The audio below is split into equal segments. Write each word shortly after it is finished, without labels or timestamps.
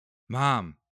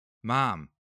Mom, Mom,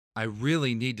 I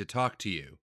really need to talk to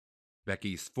you,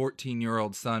 Becky's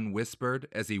 14-year-old son whispered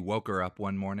as he woke her up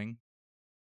one morning.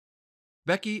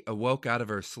 Becky awoke out of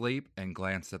her sleep and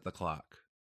glanced at the clock.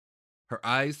 Her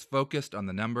eyes focused on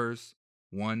the numbers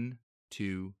 1,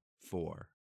 2, 4.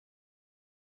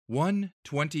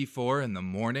 1:24 in the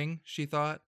morning, she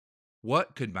thought.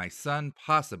 What could my son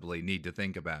possibly need to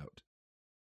think about?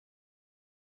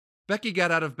 Becky got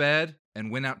out of bed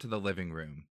and went out to the living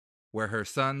room, where her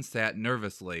son sat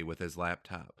nervously with his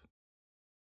laptop.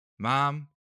 Mom,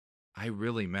 I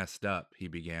really messed up, he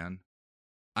began.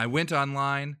 I went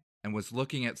online and was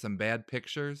looking at some bad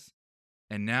pictures,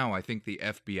 and now I think the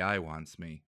FBI wants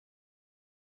me.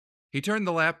 He turned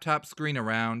the laptop screen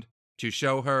around to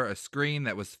show her a screen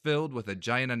that was filled with a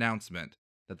giant announcement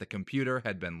that the computer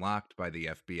had been locked by the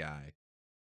FBI.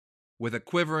 With a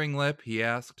quivering lip, he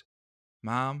asked,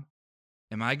 Mom,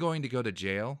 am I going to go to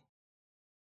jail?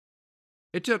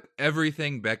 It took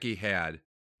everything Becky had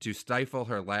to stifle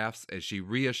her laughs as she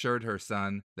reassured her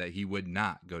son that he would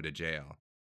not go to jail.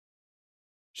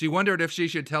 She wondered if she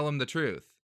should tell him the truth,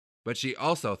 but she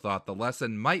also thought the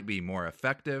lesson might be more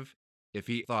effective if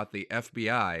he thought the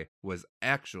FBI was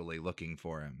actually looking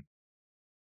for him.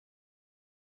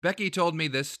 Becky told me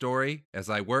this story as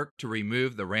I worked to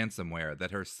remove the ransomware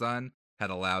that her son had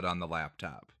allowed on the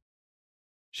laptop.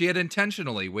 She had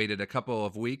intentionally waited a couple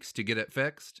of weeks to get it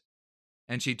fixed,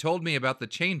 and she told me about the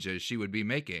changes she would be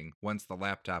making once the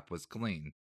laptop was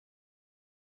clean.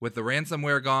 With the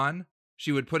ransomware gone,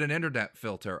 she would put an internet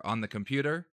filter on the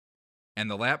computer, and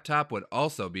the laptop would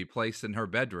also be placed in her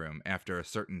bedroom after a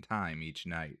certain time each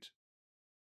night.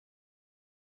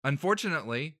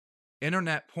 Unfortunately,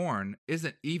 internet porn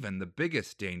isn't even the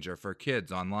biggest danger for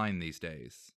kids online these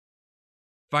days.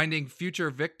 Finding future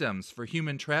victims for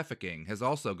human trafficking has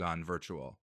also gone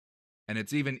virtual, and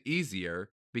it's even easier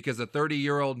because a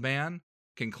 30-year-old man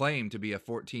can claim to be a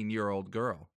 14-year-old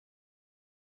girl.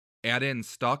 Add in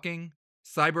stalking,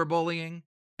 cyberbullying,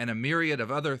 and a myriad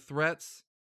of other threats,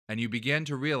 and you begin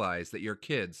to realize that your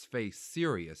kids face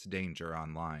serious danger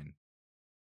online.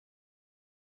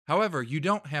 However, you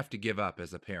don't have to give up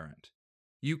as a parent.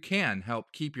 You can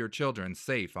help keep your children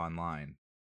safe online.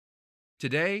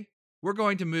 Today, we're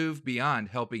going to move beyond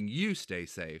helping you stay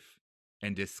safe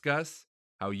and discuss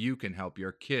how you can help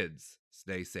your kids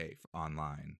stay safe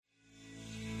online.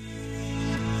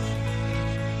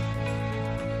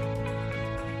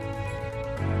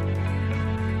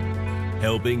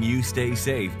 Helping you stay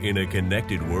safe in a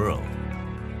connected world.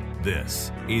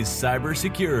 This is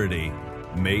Cybersecurity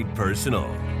Made Personal.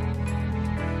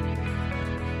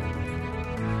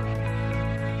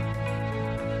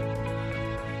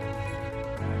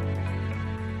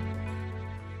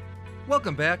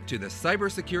 Welcome back to the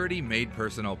Cybersecurity Made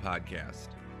Personal podcast,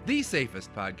 the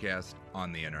safest podcast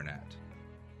on the internet.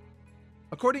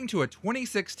 According to a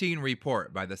 2016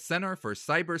 report by the Center for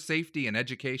Cyber Safety and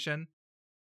Education,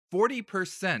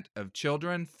 40% of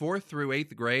children 4th through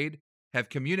 8th grade have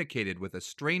communicated with a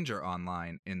stranger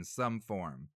online in some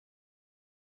form.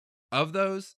 Of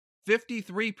those,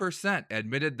 53%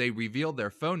 admitted they revealed their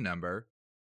phone number,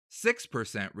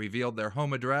 6% revealed their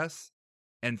home address,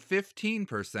 and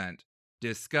 15%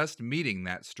 discussed meeting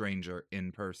that stranger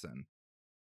in person.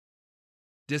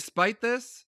 Despite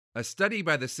this, a study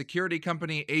by the security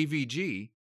company AVG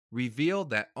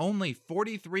revealed that only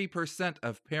 43%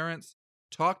 of parents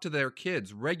talk to their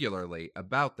kids regularly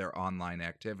about their online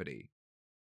activity.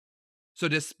 So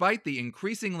despite the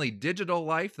increasingly digital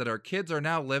life that our kids are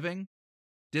now living,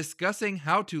 discussing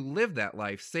how to live that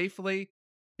life safely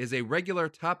is a regular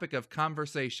topic of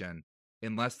conversation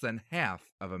in less than half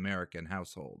of American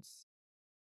households.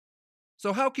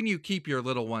 So how can you keep your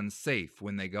little ones safe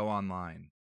when they go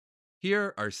online?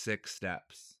 Here are 6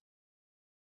 steps.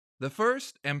 The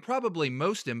first and probably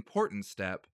most important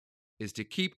step is to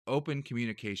keep open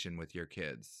communication with your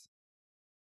kids.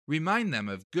 Remind them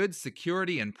of good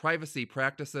security and privacy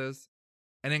practices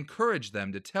and encourage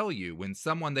them to tell you when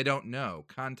someone they don't know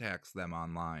contacts them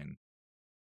online.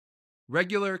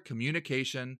 Regular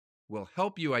communication will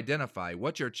help you identify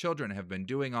what your children have been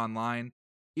doing online,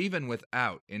 even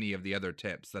without any of the other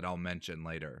tips that I'll mention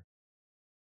later.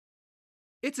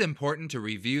 It's important to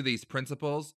review these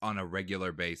principles on a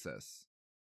regular basis.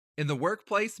 In the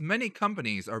workplace, many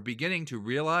companies are beginning to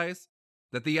realize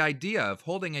that the idea of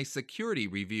holding a security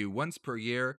review once per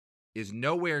year is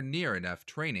nowhere near enough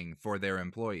training for their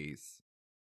employees.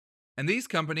 And these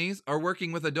companies are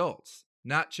working with adults,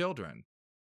 not children.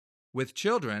 With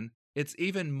children, it's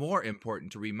even more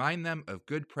important to remind them of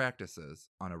good practices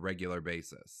on a regular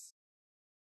basis.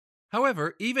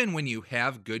 However, even when you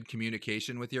have good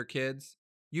communication with your kids,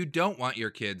 You don't want your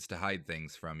kids to hide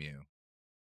things from you.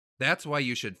 That's why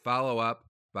you should follow up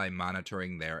by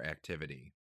monitoring their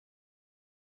activity.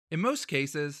 In most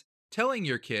cases, telling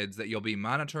your kids that you'll be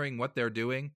monitoring what they're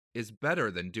doing is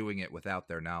better than doing it without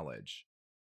their knowledge.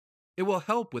 It will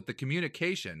help with the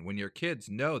communication when your kids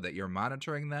know that you're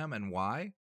monitoring them and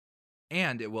why,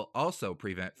 and it will also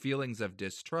prevent feelings of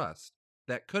distrust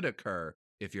that could occur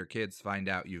if your kids find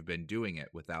out you've been doing it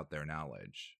without their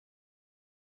knowledge.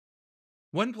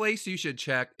 One place you should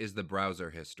check is the browser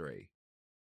history.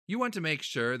 You want to make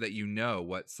sure that you know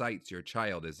what sites your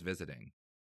child is visiting.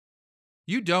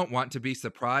 You don't want to be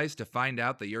surprised to find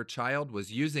out that your child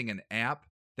was using an app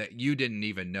that you didn't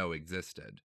even know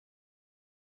existed.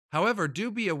 However,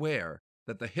 do be aware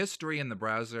that the history in the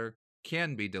browser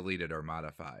can be deleted or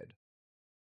modified.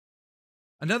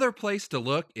 Another place to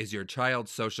look is your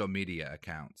child's social media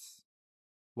accounts.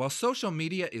 While social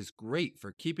media is great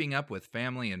for keeping up with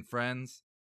family and friends,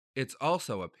 it's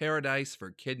also a paradise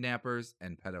for kidnappers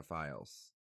and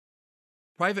pedophiles.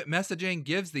 Private messaging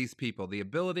gives these people the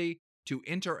ability to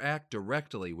interact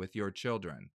directly with your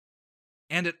children,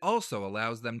 and it also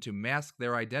allows them to mask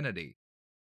their identity.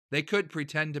 They could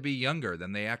pretend to be younger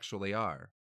than they actually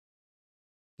are.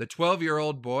 The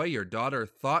 12-year-old boy your daughter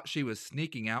thought she was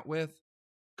sneaking out with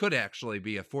could actually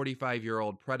be a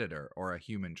 45-year-old predator or a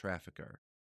human trafficker.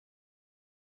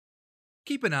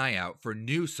 Keep an eye out for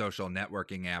new social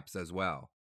networking apps as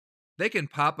well. They can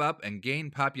pop up and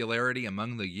gain popularity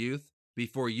among the youth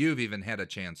before you've even had a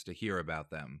chance to hear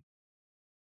about them.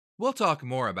 We'll talk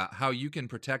more about how you can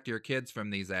protect your kids from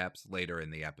these apps later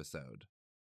in the episode.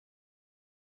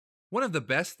 One of the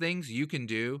best things you can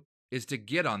do is to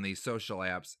get on these social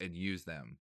apps and use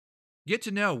them. Get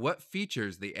to know what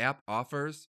features the app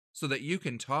offers so that you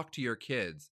can talk to your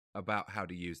kids about how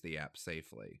to use the app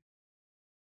safely.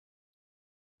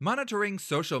 Monitoring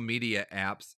social media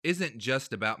apps isn't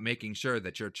just about making sure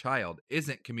that your child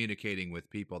isn't communicating with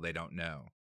people they don't know.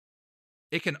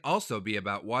 It can also be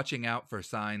about watching out for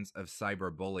signs of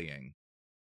cyberbullying.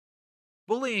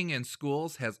 Bullying in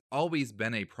schools has always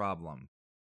been a problem,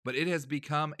 but it has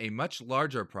become a much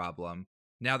larger problem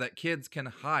now that kids can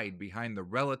hide behind the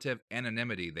relative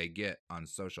anonymity they get on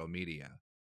social media.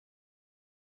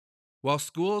 While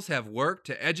schools have worked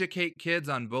to educate kids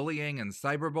on bullying and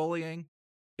cyberbullying,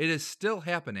 it is still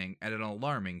happening at an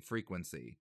alarming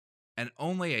frequency, and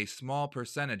only a small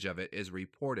percentage of it is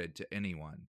reported to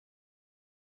anyone.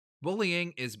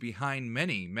 Bullying is behind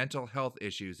many mental health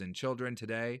issues in children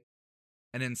today,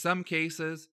 and in some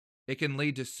cases, it can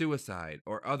lead to suicide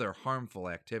or other harmful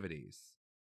activities.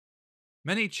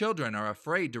 Many children are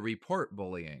afraid to report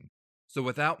bullying, so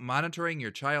without monitoring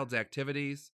your child's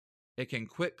activities, it can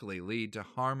quickly lead to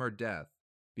harm or death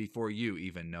before you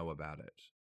even know about it.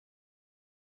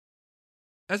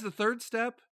 As the third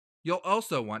step, you'll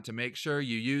also want to make sure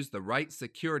you use the right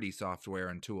security software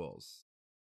and tools.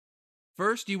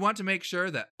 First, you want to make sure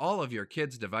that all of your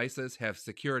kids' devices have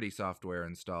security software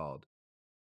installed.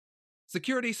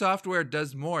 Security software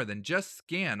does more than just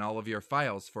scan all of your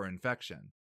files for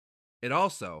infection. It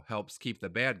also helps keep the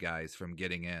bad guys from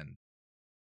getting in.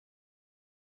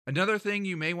 Another thing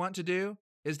you may want to do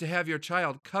is to have your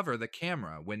child cover the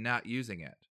camera when not using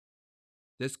it.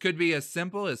 This could be as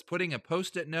simple as putting a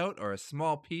post-it note or a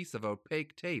small piece of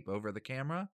opaque tape over the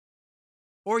camera,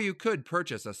 or you could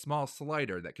purchase a small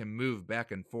slider that can move back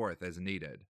and forth as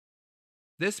needed.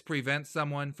 This prevents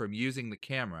someone from using the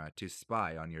camera to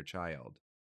spy on your child.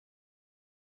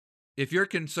 If you're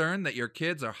concerned that your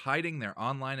kids are hiding their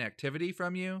online activity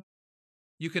from you,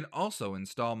 you can also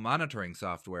install monitoring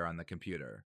software on the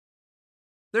computer.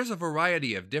 There's a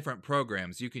variety of different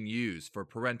programs you can use for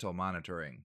parental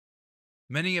monitoring.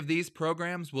 Many of these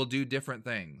programs will do different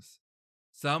things.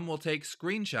 Some will take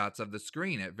screenshots of the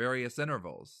screen at various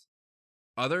intervals.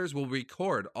 Others will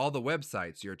record all the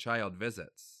websites your child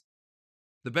visits.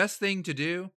 The best thing to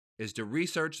do is to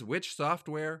research which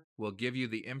software will give you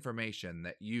the information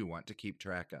that you want to keep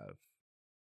track of.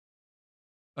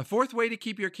 A fourth way to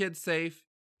keep your kids safe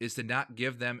is to not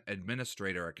give them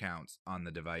administrator accounts on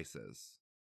the devices.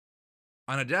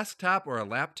 On a desktop or a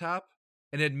laptop,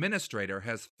 an administrator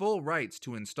has full rights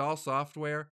to install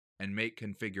software and make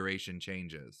configuration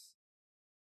changes.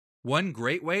 One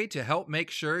great way to help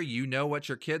make sure you know what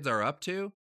your kids are up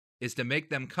to is to make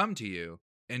them come to you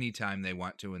anytime they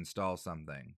want to install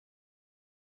something.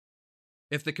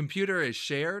 If the computer is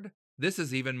shared, this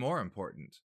is even more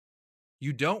important.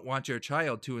 You don't want your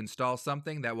child to install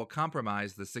something that will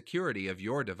compromise the security of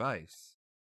your device.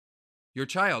 Your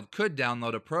child could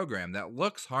download a program that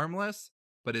looks harmless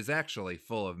but is actually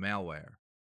full of malware.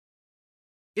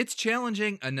 It's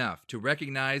challenging enough to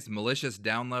recognize malicious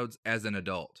downloads as an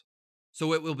adult,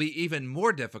 so it will be even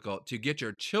more difficult to get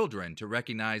your children to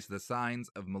recognize the signs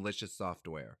of malicious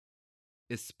software,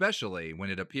 especially when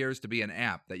it appears to be an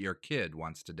app that your kid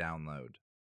wants to download.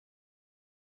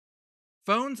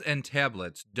 Phones and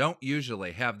tablets don't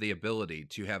usually have the ability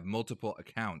to have multiple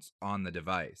accounts on the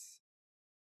device,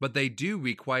 but they do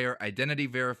require identity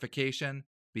verification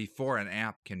before an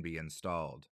app can be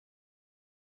installed.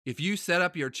 If you set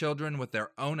up your children with their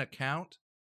own account,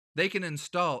 they can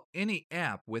install any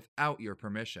app without your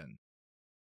permission.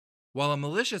 While a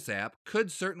malicious app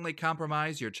could certainly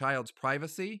compromise your child's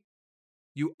privacy,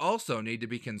 you also need to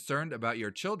be concerned about your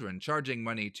children charging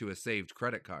money to a saved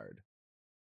credit card.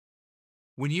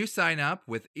 When you sign up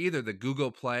with either the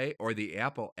Google Play or the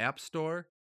Apple App Store,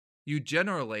 you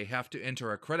generally have to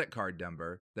enter a credit card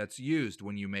number that's used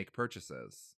when you make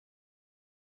purchases.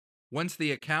 Once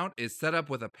the account is set up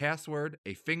with a password,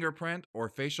 a fingerprint, or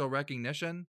facial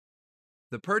recognition,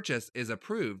 the purchase is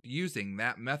approved using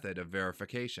that method of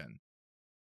verification.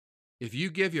 If you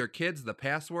give your kids the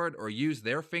password or use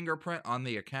their fingerprint on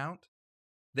the account,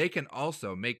 they can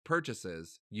also make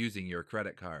purchases using your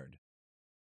credit card.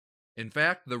 In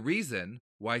fact, the reason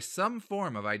why some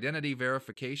form of identity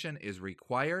verification is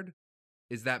required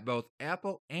is that both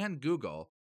Apple and Google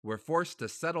were forced to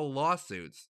settle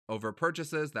lawsuits over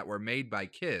purchases that were made by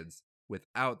kids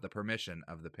without the permission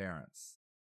of the parents.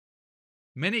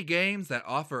 Many games that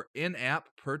offer in-app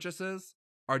purchases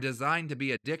are designed to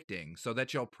be addicting so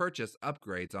that you'll purchase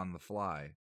upgrades on the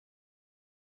fly.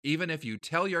 Even if you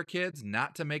tell your kids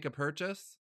not to make a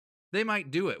purchase, they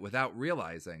might do it without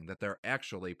realizing that they're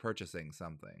actually purchasing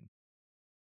something.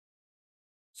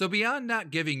 So beyond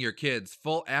not giving your kids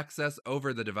full access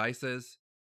over the devices,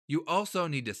 you also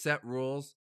need to set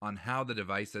rules on how the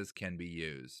devices can be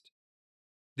used.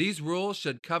 These rules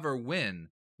should cover when,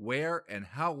 where, and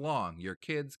how long your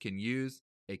kids can use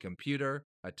a computer,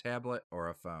 a tablet, or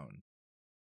a phone.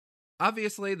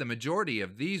 Obviously, the majority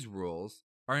of these rules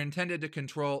are intended to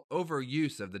control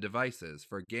overuse of the devices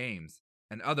for games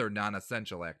and other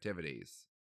non-essential activities.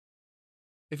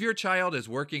 If your child is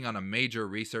working on a major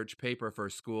research paper for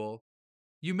school,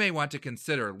 you may want to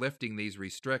consider lifting these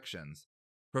restrictions,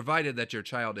 provided that your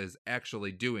child is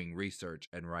actually doing research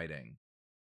and writing.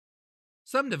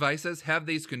 Some devices have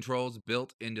these controls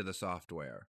built into the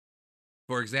software.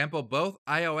 For example, both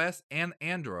iOS and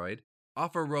Android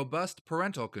offer robust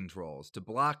parental controls to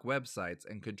block websites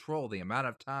and control the amount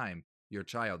of time your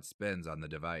child spends on the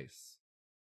device.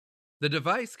 The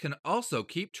device can also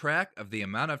keep track of the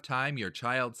amount of time your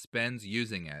child spends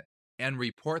using it and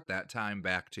report that time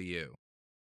back to you.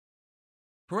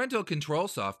 Parental control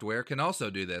software can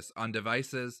also do this on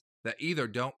devices that either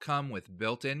don't come with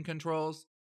built-in controls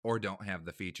or don't have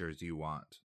the features you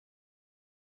want.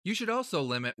 You should also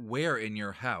limit where in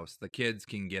your house the kids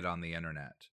can get on the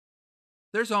internet.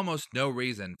 There's almost no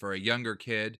reason for a younger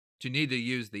kid to need to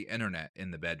use the internet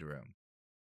in the bedroom.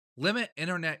 Limit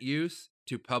internet use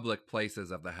to public places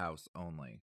of the house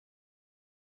only.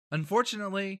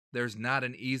 Unfortunately, there's not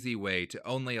an easy way to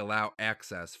only allow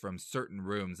access from certain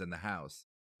rooms in the house,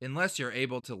 unless you're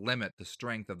able to limit the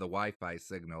strength of the Wi-Fi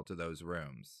signal to those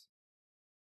rooms.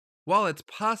 While it's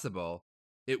possible,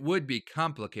 it would be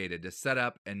complicated to set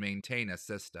up and maintain a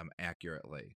system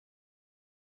accurately.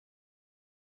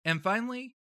 And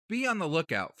finally, be on the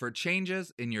lookout for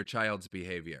changes in your child's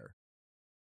behavior.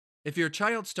 If your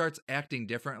child starts acting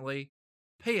differently,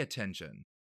 pay attention.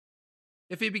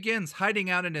 If he begins hiding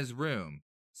out in his room,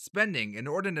 spending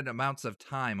inordinate amounts of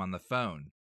time on the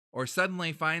phone, or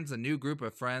suddenly finds a new group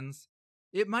of friends,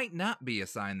 it might not be a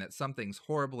sign that something's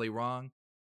horribly wrong,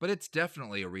 but it's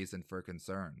definitely a reason for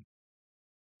concern.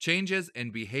 Changes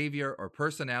in behavior or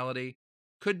personality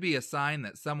could be a sign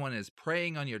that someone is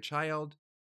preying on your child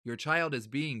is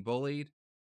being bullied,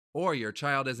 or your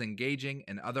child is engaging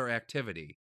in other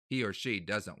activity he or she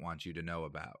doesn't want you to know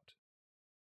about.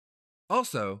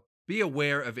 Also, be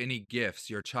aware of any gifts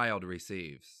your child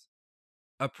receives.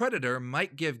 A predator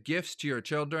might give gifts to your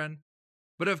children,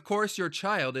 but of course your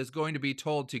child is going to be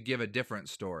told to give a different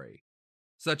story,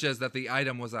 such as that the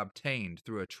item was obtained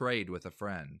through a trade with a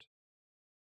friend.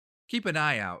 Keep an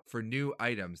eye out for new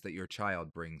items that your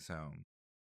child brings home.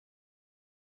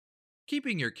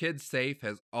 Keeping your kids safe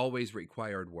has always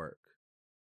required work.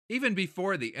 Even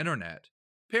before the internet,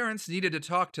 parents needed to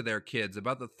talk to their kids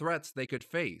about the threats they could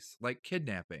face, like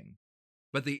kidnapping.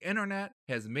 But the internet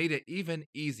has made it even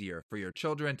easier for your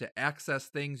children to access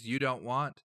things you don't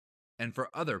want, and for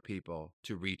other people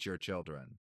to reach your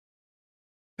children.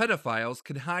 Pedophiles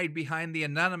can hide behind the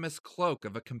anonymous cloak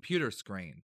of a computer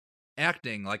screen,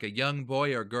 acting like a young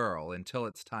boy or girl until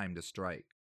it's time to strike.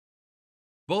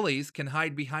 Bullies can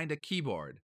hide behind a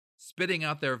keyboard, spitting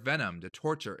out their venom to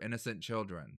torture innocent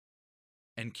children.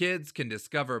 And kids can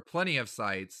discover plenty of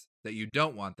sites that you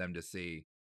don't want them to see,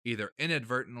 either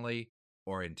inadvertently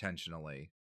or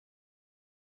intentionally.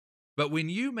 But when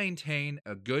you maintain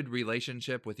a good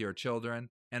relationship with your children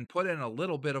and put in a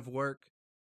little bit of work,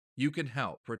 you can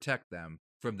help protect them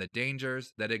from the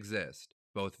dangers that exist,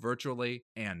 both virtually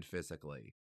and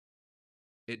physically.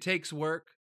 It takes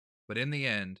work, but in the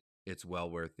end, it's well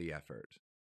worth the effort.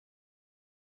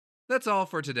 That's all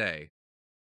for today.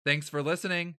 Thanks for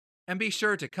listening, and be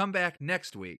sure to come back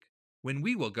next week when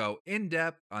we will go in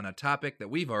depth on a topic that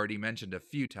we've already mentioned a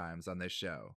few times on this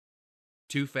show: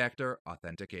 two-factor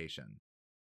authentication.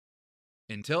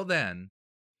 Until then,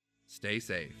 stay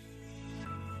safe.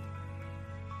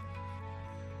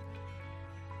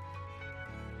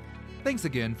 Thanks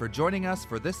again for joining us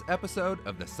for this episode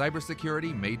of the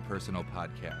Cybersecurity Made Personal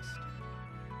podcast.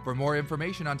 For more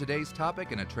information on today's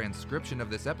topic and a transcription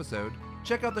of this episode,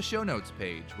 check out the show notes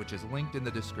page, which is linked in the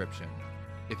description.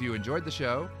 If you enjoyed the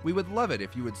show, we would love it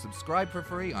if you would subscribe for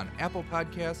free on Apple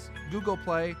Podcasts, Google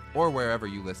Play, or wherever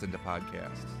you listen to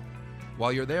podcasts.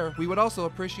 While you're there, we would also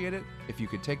appreciate it if you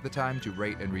could take the time to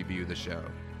rate and review the show.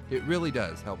 It really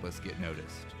does help us get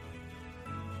noticed.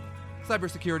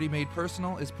 Cybersecurity Made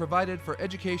Personal is provided for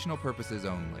educational purposes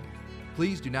only.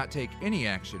 Please do not take any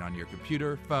action on your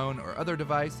computer, phone, or other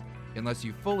device unless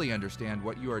you fully understand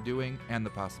what you are doing and the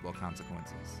possible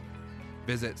consequences.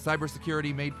 Visit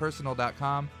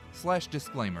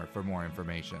cybersecuritymadepersonal.com/disclaimer for more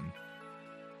information.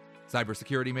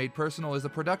 Cybersecurity Made Personal is a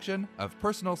production of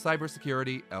Personal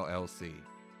Cybersecurity, LLC.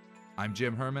 I'm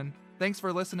Jim Herman. Thanks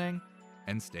for listening,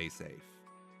 and stay safe.